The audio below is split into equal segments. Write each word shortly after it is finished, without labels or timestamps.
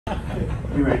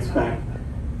He writes back,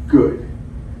 good,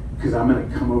 because I'm gonna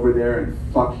come over there and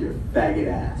fuck your faggot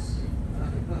ass.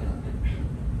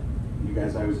 You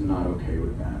guys, I was not okay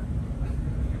with that.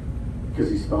 Because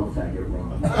he spelled faggot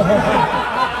wrong.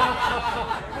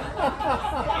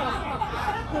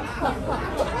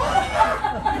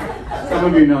 Some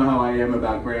of you know how I am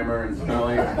about grammar and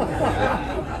spelling.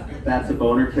 That's a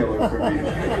boner killer for me.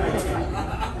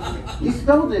 He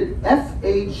spelled it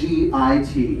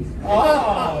F-A-G-I-T.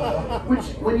 Oh. Which,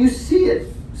 when you see it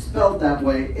spelled that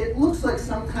way, it looks like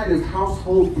some kind of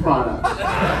household product.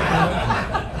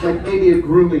 Like maybe a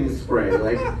grooming spray,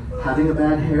 like having a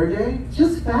bad hair day?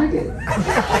 Just faggot.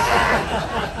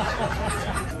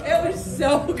 It was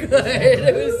so good.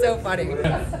 It was so funny.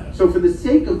 So for the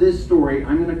sake of this story,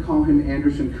 I'm going to call him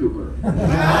Anderson Cooper.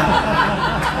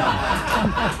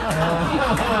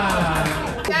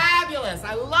 Fabulous.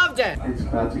 I loved it. It's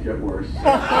about to get worse.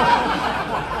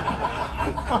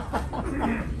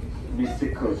 Let me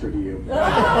sit closer to you.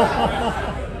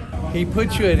 He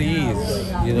puts you at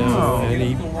ease, you know, and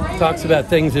he talks about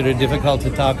things that are difficult to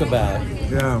talk about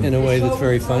in a way that's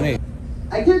very funny.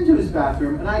 I get into his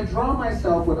bathroom and I draw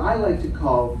myself what I like to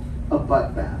call a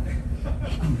butt bath.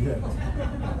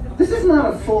 This is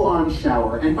not a full-on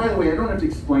shower, and by the way, I don't have to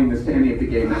explain this to any of the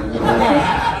gay men in the room.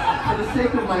 For the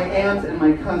sake of my aunt and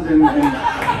my cousin and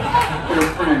their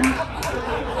friends,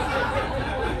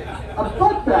 a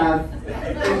butt bath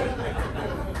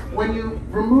is when you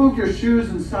remove your shoes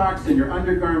and socks and your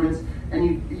undergarments,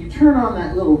 and you turn on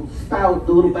that little spout,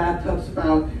 the little bathtub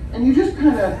spout, and you just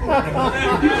kind of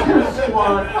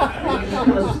squat, and you just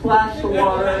kind of splash the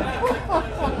water.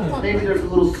 Maybe there's a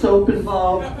little soap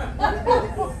involved.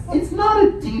 It's not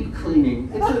a deep cleaning.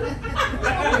 It's a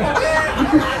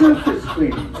surface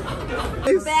cleaning.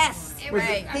 The best.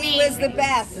 Right. He was the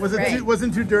best. Was it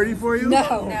wasn't too dirty for you?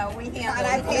 No, we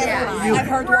handled it. I've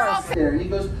heard worse. There, and he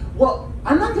goes, well,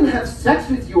 I'm not going to have sex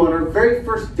with you on our very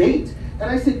first date. And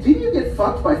I said, didn't you get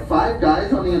fucked by 5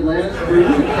 guys on the Atlantis cruise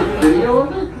and take video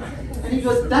of it? And he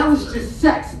goes, that was just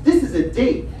sex. This is a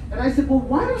date. And I said, well,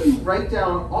 why don't you write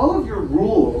down all of your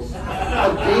rules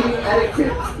of dating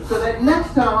etiquette so that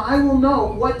next time I will know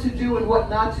what to do and what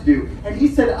not to do. And he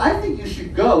said, I think you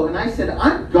should go. And I said,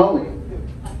 I'm going.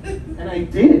 And I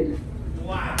did.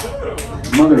 Wow.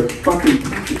 Motherfucking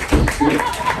piece of shit.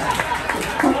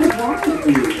 What is wrong with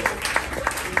you?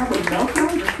 You have a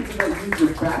meltdown just because I used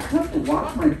your bathtub to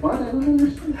wash my butt? I don't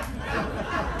understand.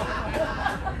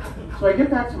 So I get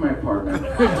back to my apartment.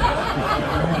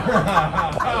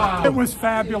 It was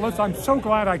fabulous. I'm so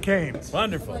glad I came.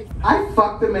 Wonderful. I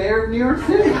fucked the mayor of New York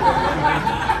City.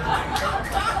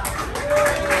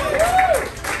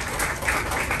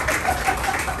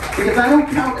 Because I don't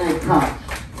count egg cock.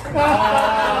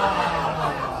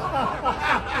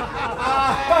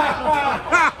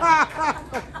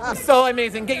 So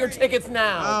amazing. Get your tickets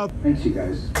now. Thanks, you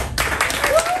guys.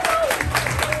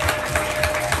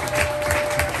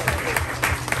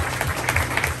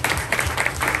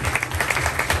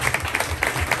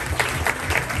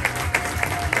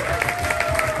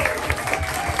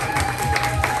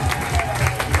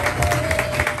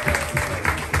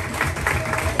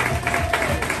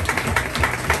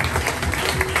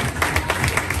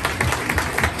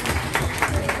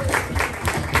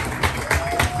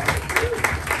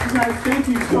 Guys, thank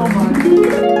you so much.